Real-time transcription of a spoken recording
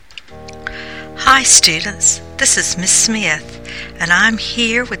Hi students, this is Miss Smith, and I'm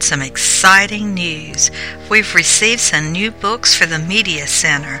here with some exciting news. We've received some new books for the Media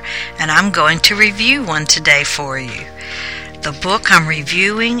Center, and I'm going to review one today for you. The book I'm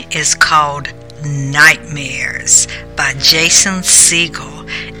reviewing is called Nighmares by Jason Siegel,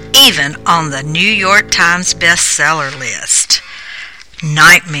 even on the New York Times bestseller list.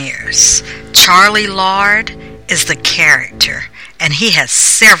 Nighmares. Charlie Lard is the character, and he has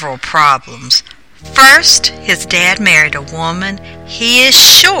several problems. First, his dad married a woman he is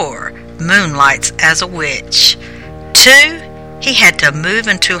sure moonlights as a witch. 2, he had to move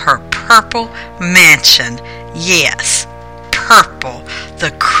into her purple mansion. Yes, purple,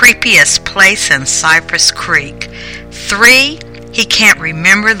 the creepiest place in Cypress Creek. 3, he can't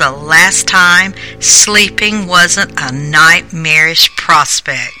remember the last time sleeping wasn't a nightmarish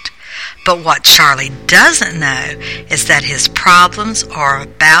prospect. But what Charlie doesn't know is that his problems are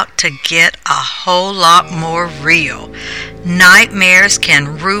about to get a whole lot more real. Nightmares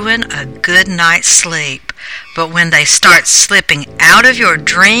can ruin a good night's sleep, but when they start slipping out of your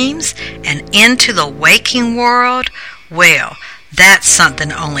dreams and into the waking world, well, that's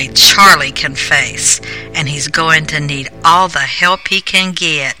something only Charlie can face, and he's going to need all the help he can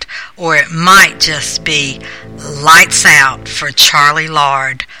get, or it might just be lights out for Charlie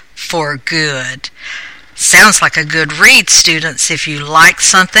Lard. For good. Sounds like a good read, students. If you like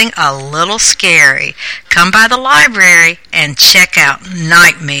something a little scary, come by the library and check out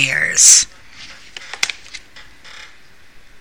Nighmares.